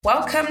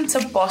Welcome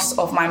to Boss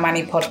of My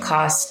Money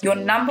podcast, your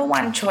number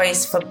one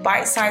choice for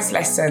bite-sized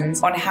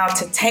lessons on how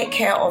to take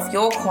care of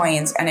your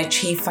coins and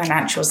achieve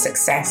financial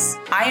success.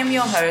 I am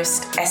your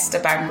host,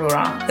 Esther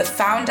Bangura, the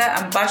founder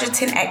and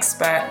budgeting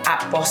expert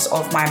at Boss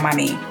of My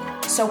Money.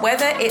 So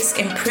whether it's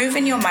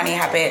improving your money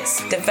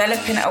habits,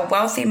 developing a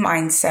wealthy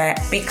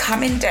mindset,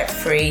 becoming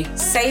debt-free,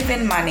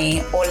 saving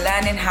money, or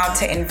learning how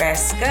to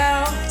invest,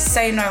 girl,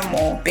 say no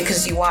more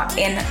because you are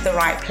in the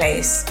right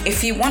place.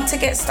 If you want to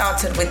get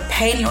started with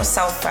paying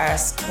yourself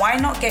first, why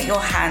not get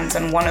your hands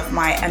on one of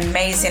my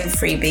amazing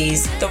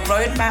freebies, the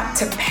roadmap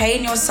to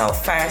paying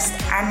yourself first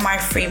and my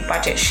free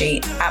budget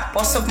sheet at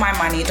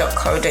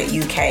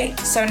bossofmymoney.co.uk.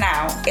 So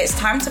now it's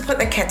time to put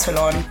the kettle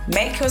on,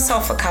 make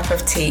yourself a cup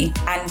of tea,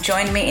 and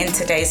join me in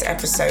today's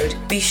episode.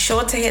 Be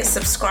sure to hit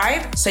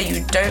subscribe so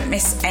you don't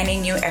miss any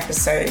new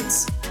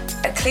episodes.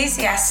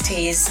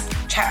 Ecclesiastes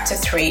chapter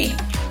 3,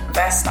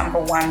 verse number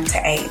 1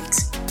 to 8.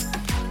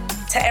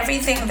 To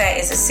everything there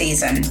is a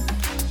season,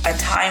 a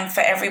time for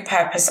every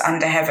purpose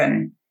under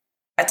heaven,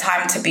 a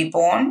time to be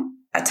born,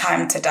 a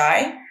time to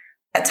die,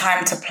 a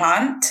time to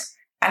plant,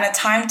 and a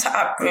time to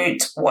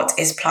uproot what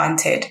is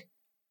planted,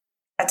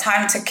 a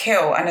time to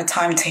kill and a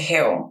time to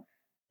heal,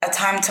 a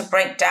time to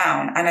break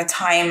down and a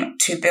time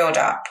to build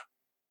up,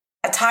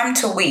 a time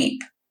to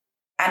weep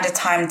and a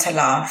time to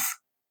laugh,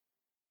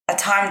 a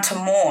time to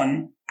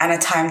mourn and a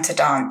time to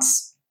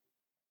dance,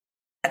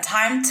 a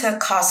time to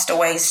cast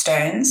away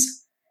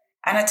stones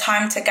and a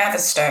time to gather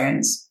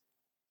stones,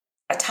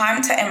 a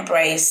time to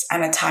embrace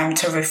and a time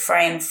to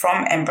refrain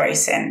from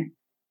embracing,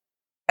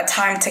 a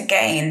time to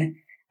gain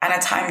and a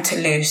time to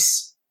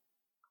loose,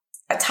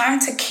 a time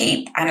to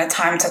keep and a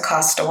time to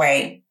cast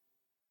away,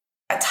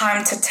 a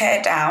time to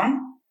tear down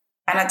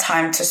and a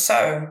time to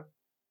sow,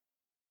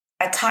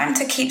 a time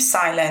to keep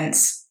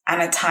silence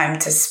and a time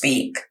to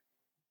speak,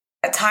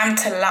 a time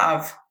to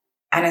love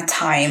and a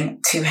time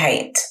to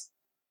hate,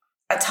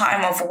 a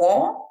time of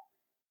war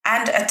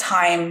and a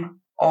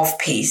time of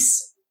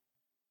peace.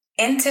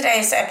 In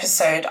today's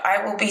episode,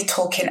 I will be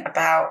talking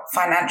about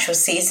financial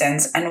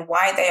seasons and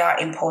why they are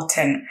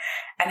important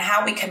and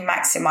how we can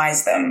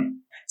maximize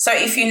them. So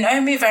if you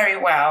know me very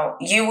well,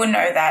 you will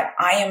know that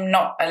I am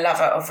not a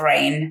lover of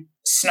rain,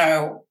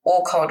 snow,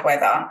 or cold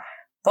weather.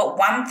 But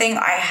one thing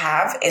I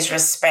have is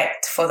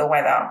respect for the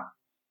weather.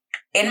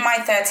 In my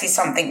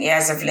 30-something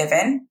years of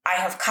living,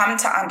 I have come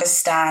to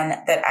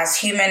understand that as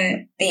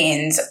human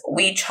beings,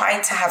 we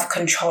try to have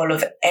control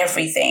of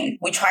everything.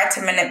 We try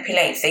to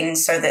manipulate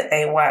things so that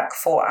they work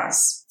for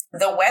us.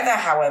 The weather,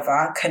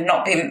 however,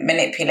 cannot be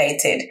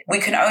manipulated. We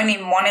can only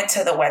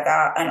monitor the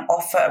weather and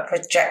offer a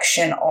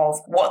projection of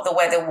what the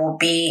weather will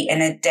be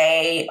in a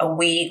day, a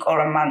week, or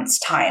a month's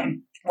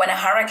time. When a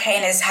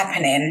hurricane is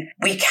happening,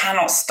 we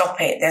cannot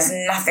stop it. There's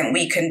nothing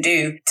we can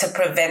do to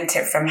prevent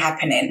it from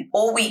happening.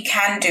 All we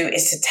can do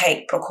is to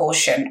take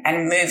precaution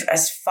and move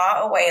as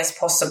far away as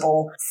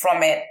possible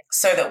from it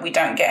so that we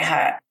don't get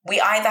hurt. We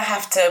either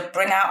have to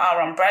bring out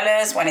our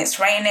umbrellas when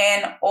it's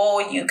raining,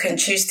 or you can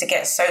choose to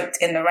get soaked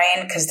in the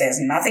rain because there's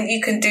nothing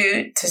you can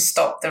do to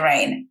stop the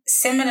rain.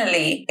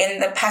 Similarly, in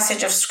the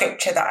passage of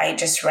scripture that I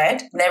just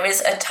read, there is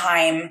a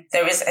time,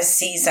 there is a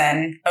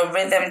season, a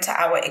rhythm to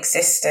our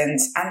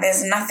existence, and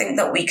there's nothing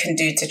that we can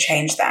do to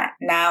change that.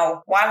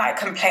 Now, while I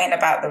complain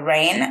about the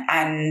rain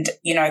and,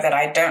 that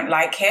I don't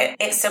like it,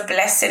 it's a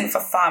blessing for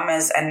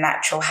farmers and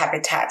natural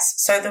habitats.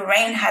 So the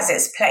rain has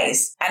its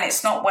place, and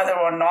it's not whether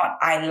or not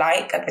I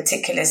like a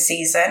particular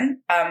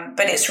season,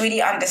 but it's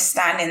really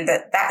understanding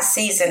that that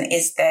season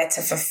is there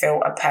to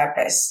fulfill a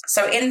purpose.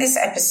 So in this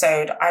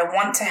episode, I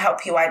want to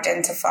help you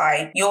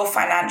identify your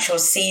financial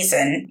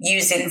season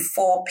using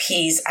 4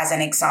 Ps as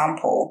an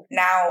example.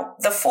 Now,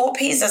 the 4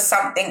 Ps are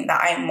something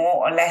that I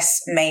more or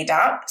less made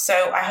up,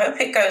 so I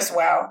hope it goes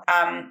well.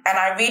 And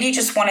I really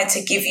just wanted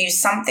to give you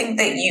something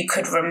that you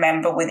could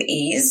remember with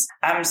ease.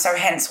 So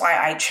hence why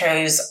I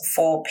chose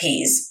 4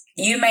 Ps.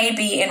 You may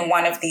be in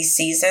one of these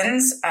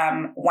seasons,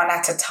 one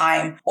at a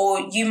time, or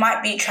you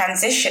might be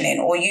transitioning,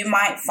 or you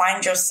might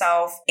find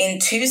yourself in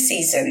 2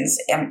 seasons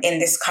in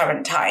this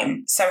current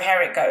time. So here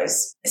it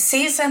goes.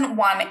 Season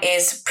 1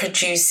 is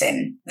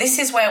producing. This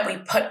is where we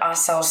put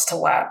ourselves to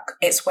work.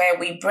 It's where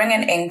we bring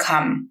an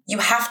income. You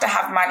have to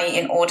have money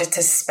in order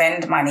to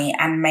spend money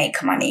and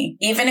make money.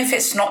 Even if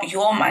it's not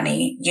your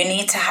money, you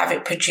need to have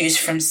it produced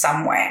from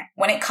somewhere.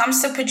 When it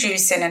comes to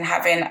producing and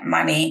having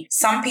money,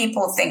 some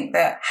people think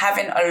that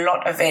having a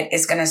lot of it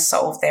is going to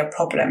solve their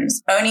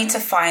problems, only to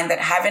find that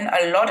having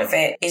a lot of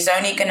it is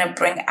only going to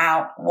bring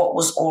out what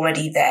was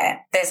already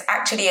there. There's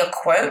actually a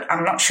quote,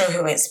 I'm not sure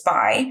who it's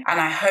by, and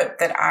I hope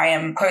that I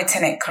am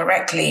quoting it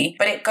correctly,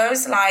 but it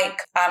goes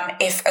like,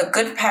 if a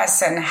good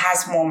person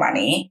has more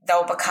money,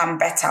 they'll become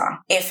better.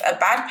 If a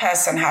bad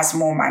person has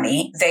more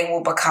money, they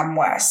will become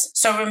worse.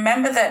 So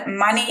remember that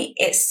money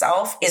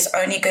itself is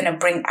only going to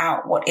bring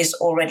out what is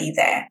already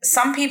there.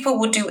 Some people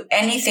will do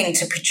anything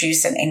to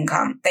produce an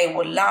income. They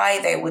will lie,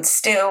 they would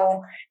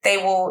steal, they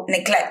will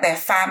neglect their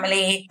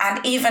family,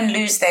 and even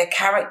lose their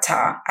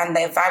character and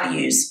their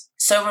values.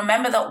 So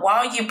remember that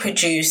while you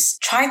produce,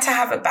 try to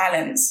have a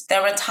balance.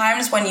 There are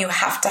times when you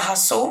have to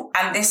hustle,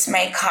 and this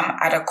may come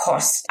at a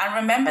cost. And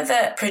remember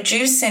that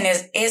producing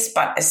is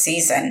but a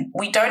season.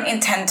 We don't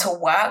intend to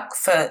work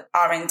for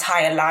our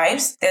entire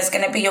lives. There's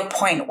going to be a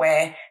point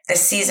where the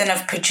season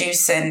of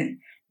producing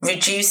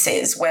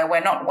reduces, where we're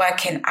not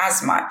working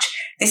as much.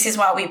 This is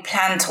why we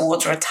plan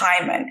towards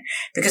retirement,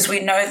 because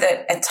we know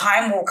that a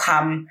time will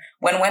come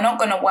when we're not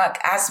going to work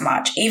as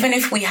much. Even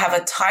if we have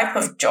a type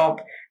of job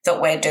that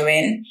we're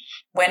doing,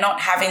 we're not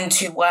having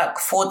to work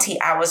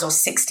 40 hours or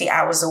 60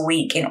 hours a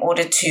week in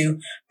order to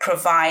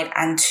provide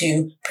and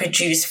to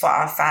produce for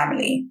our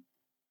family.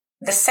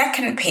 The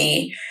second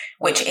P,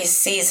 which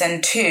is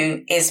season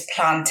 2, is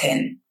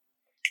planting.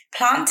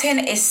 Planting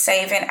is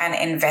saving and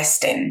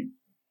investing.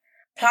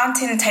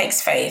 Planting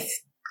takes faith.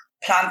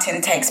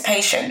 Planting takes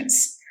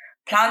patience.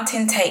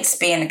 Planting takes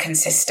being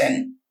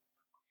consistent.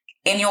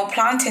 In your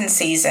planting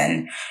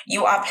season,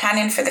 you are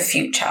planning for the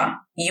future.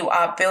 You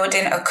are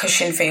building a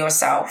cushion for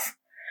yourself.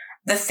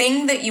 The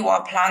thing that you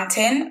are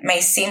planting may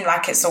seem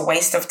like it's a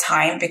waste of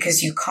time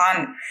because you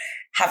can't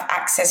have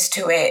access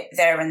to it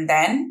there and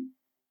then,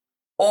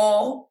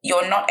 or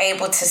you're not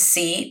able to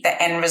see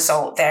the end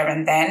result there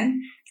and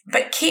then.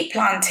 But keep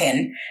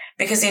planting,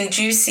 because in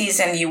due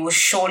season, you will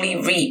surely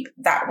reap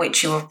that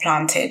which you have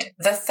planted.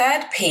 The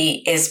third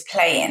P is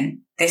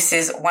playing. This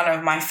is one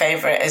of my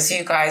favorite, as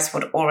you guys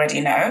would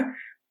already know.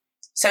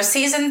 So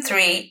season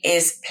 3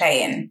 is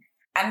playing.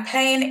 And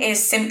playing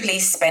is simply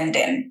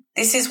spending.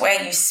 This is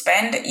where you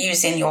spend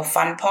using your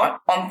fun pot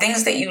on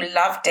things that you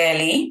love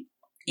dearly,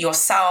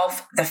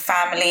 yourself, the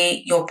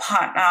family, your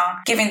partner,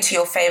 giving to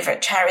your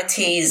favorite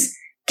charities,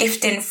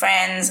 gifting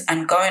friends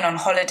and going on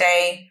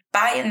holiday,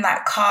 buying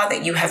that car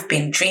that you have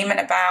been dreaming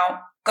about,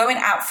 going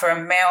out for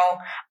a meal,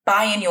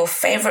 buying your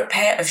favorite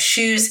pair of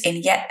shoes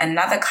in yet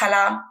another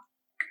color.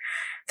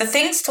 The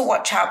things to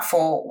watch out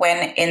for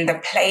when in the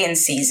playing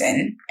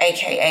season,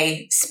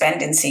 aka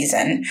spending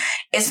season,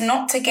 is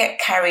not to get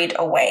carried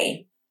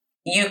away.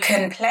 You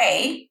can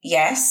play,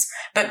 yes,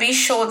 but be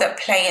sure that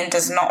playing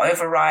does not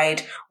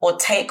override or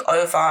take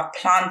over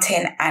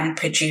planting and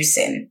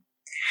producing.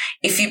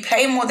 If you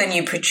play more than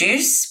you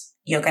produce,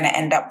 you're going to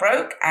end up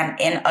broke and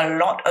in a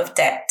lot of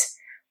debt.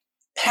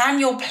 Plan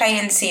your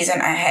playing season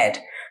ahead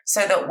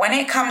so that when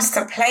it comes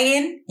to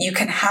playing, you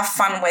can have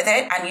fun with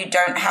it and you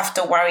don't have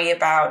to worry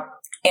about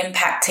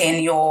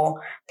impacting your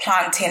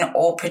planting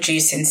or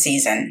producing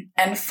season.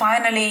 And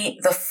finally,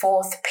 the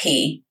fourth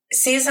P.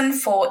 Season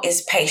 4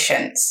 is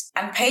patience,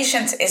 and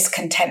patience is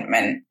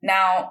contentment.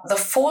 Now, the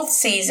fourth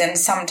season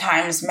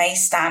sometimes may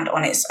stand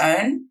on its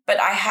own, but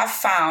I have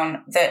found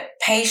that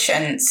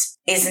patience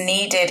is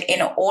needed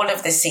in all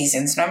of the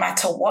seasons. No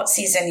matter what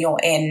season you're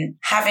in,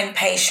 having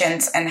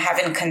patience and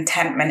having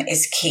contentment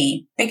is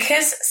key.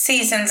 Because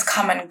seasons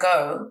come and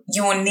go,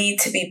 you will need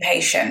to be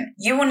patient.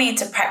 You will need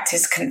to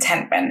practice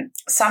contentment.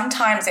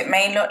 Sometimes it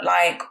may look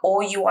like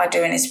all you are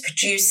doing is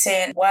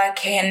producing,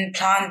 working,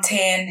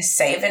 planting,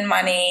 saving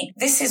money.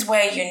 This is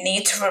where you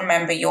need to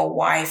remember your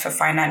why for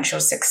financial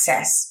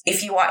success.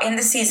 If you are in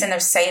the season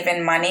of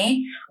saving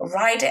money,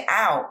 ride it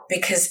out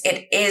because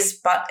it is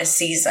but a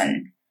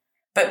season.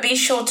 But be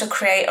sure to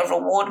create a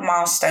reward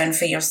milestone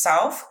for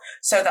yourself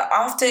so that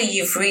after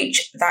you've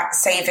reached that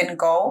saving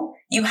goal,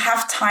 you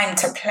have time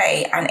to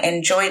play and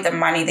enjoy the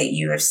money that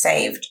you have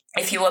saved.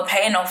 If you are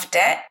paying off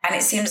debt and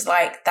it seems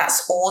like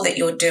that's all that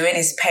you're doing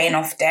is paying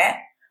off debt,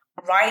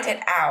 ride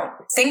it out.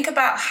 Think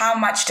about how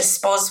much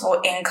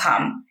disposable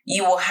income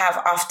you will have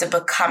after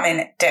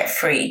becoming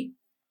debt-free.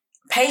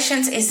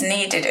 Patience is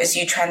needed as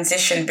you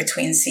transition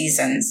between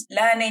seasons.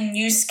 Learning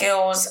new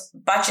skills,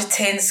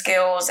 budgeting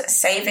skills,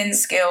 saving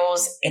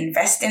skills,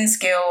 investing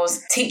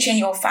skills, teaching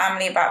your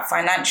family about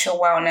financial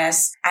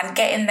wellness and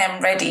getting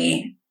them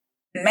ready.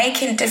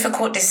 Making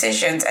difficult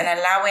decisions and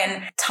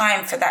allowing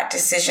time for that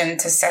decision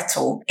to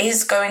settle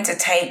is going to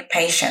take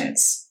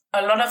patience.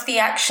 A lot of the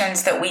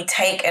actions that we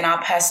take in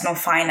our personal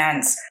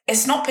finance,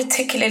 it's not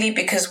particularly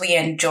because we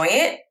enjoy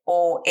it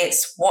or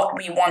it's what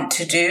we want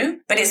to do,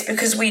 but it's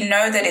because we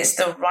know that it's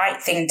the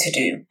right thing to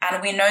do.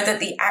 And we know that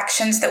the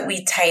actions that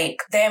we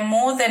take, they're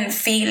more than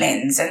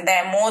feelings and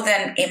they're more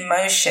than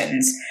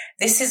emotions.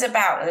 This is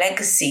about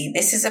legacy.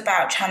 This is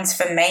about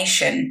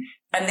transformation.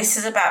 And this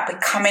is about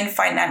becoming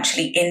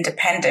financially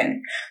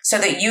independent so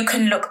that you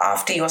can look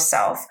after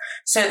yourself,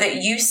 so that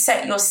you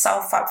set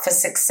yourself up for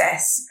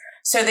success,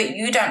 so that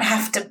you don't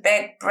have to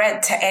beg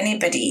bread to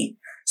anybody,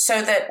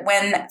 so that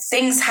when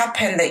things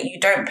happen that you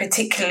don't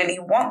particularly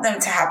want them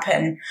to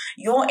happen,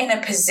 you're in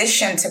a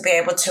position to be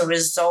able to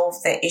resolve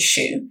the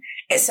issue.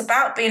 It's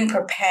about being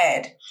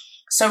prepared.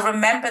 So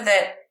remember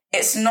that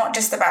it's not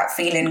just about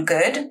feeling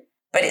good,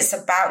 but it's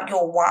about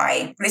your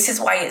why. This is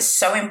why it's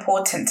so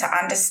important to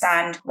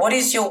understand what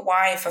is your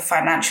why for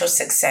financial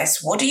success?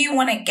 What do you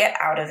want to get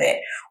out of it?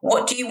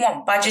 What do you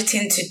want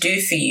budgeting to do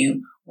for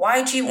you?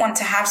 Why do you want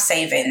to have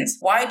savings?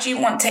 Why do you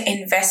want to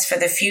invest for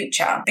the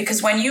future?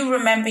 Because when you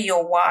remember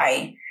your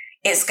why,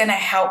 it's going to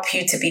help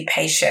you to be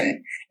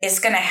patient. It's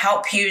going to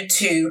help you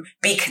to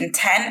be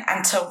content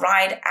and to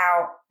ride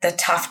out the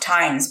tough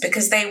times,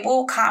 because they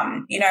will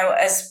come.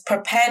 As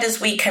prepared as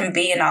we can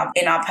be in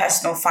our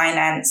personal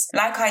finance,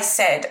 like I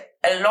said,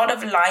 a lot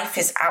of life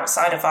is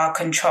outside of our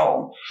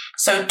control.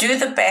 So do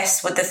the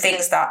best with the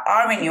things that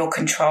are in your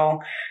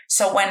control.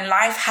 So when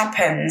life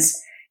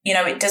happens,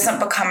 it doesn't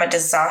become a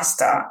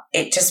disaster.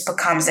 It just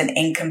becomes an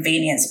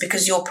inconvenience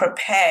because you're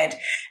prepared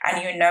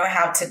and you know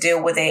how to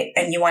deal with it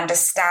and you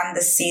understand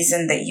the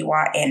season that you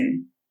are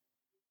in.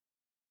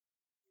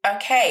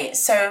 Okay,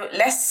 so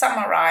let's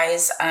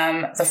summarize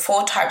the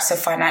 4 types of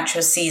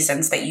financial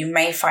seasons that you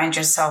may find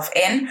yourself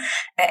in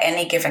at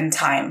any given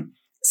time.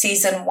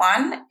 Season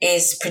 1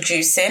 is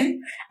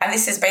producing, and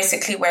this is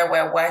basically where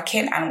we're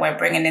working and we're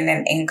bringing in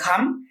an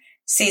income.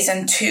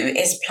 Season 2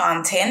 is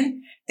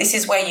planting. This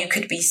is where you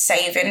could be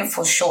saving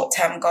for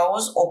short-term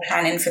goals or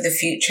planning for the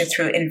future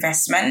through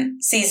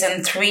investment.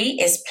 Season 3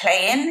 is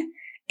playing.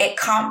 It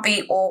can't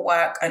be all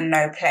work and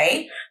no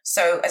play.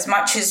 So as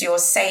much as you're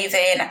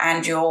saving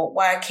and you're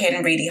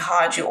working really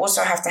hard, you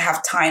also have to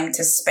have time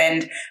to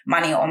spend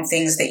money on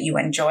things that you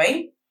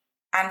enjoy.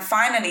 And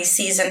finally,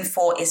 season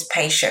 4 is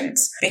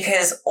patience,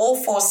 because all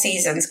 4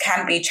 seasons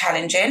can be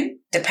challenging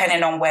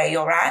depending on where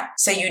you're at.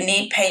 So you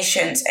need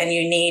patience and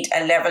you need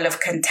a level of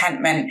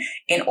contentment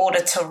in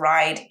order to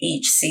ride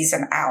each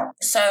season out.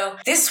 So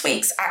this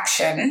week's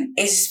action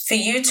is for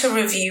you to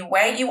review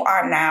where you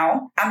are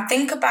now and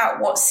think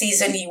about what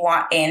season you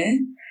are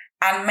in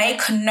and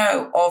make a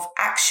note of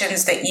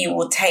actions that you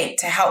will take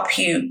to help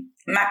you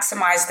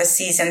maximize the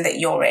season that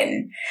you're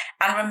in.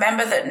 And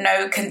remember that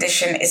no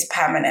condition is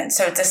permanent.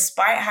 So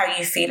despite how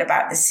you feel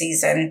about the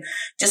season,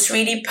 just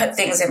really put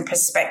things in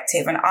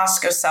perspective and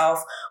ask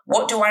yourself,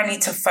 what do I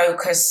need to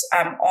focus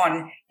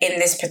on in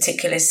this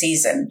particular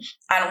season?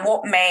 And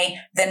what may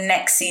the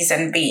next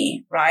season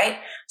be, right?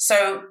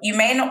 So you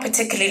may not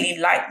particularly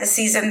like the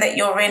season that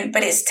you're in,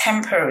 but it's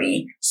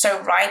temporary.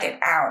 So ride it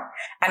out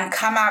and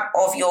come out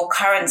of your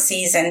current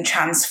season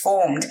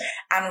transformed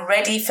and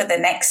ready for the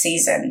next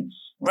season.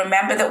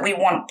 Remember that we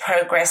want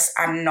progress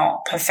and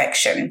not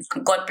perfection.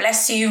 God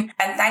bless you,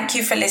 and thank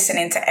you for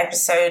listening to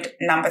episode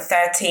number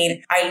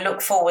 13. I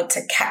look forward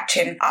to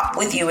catching up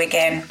with you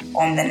again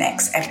on the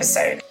next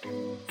episode.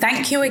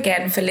 Thank you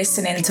again for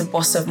listening to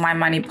Boss of My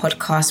Money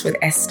podcast with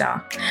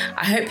Esther.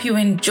 I hope you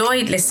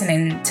enjoyed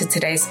listening to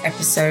today's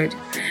episode.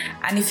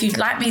 And if you'd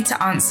like me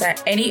to answer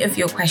any of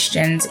your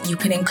questions, you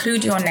can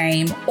include your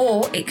name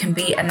or it can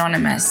be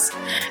anonymous.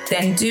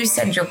 Then do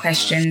send your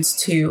questions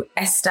to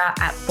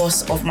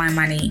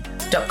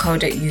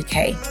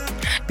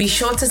esther@bossofmymoney.co.uk. Be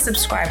sure to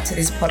subscribe to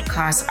this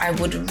podcast. I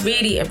would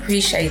really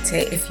appreciate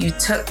it if you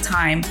took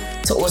time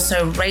to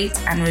also rate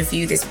and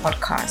review this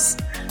podcast.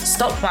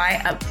 Stop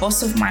by at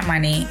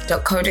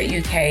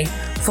bossofmymoney.co.uk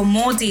for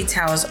more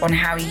details on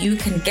how you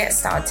can get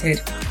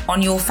started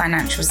on your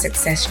financial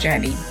success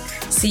journey.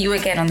 See you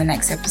again on the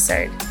next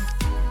episode.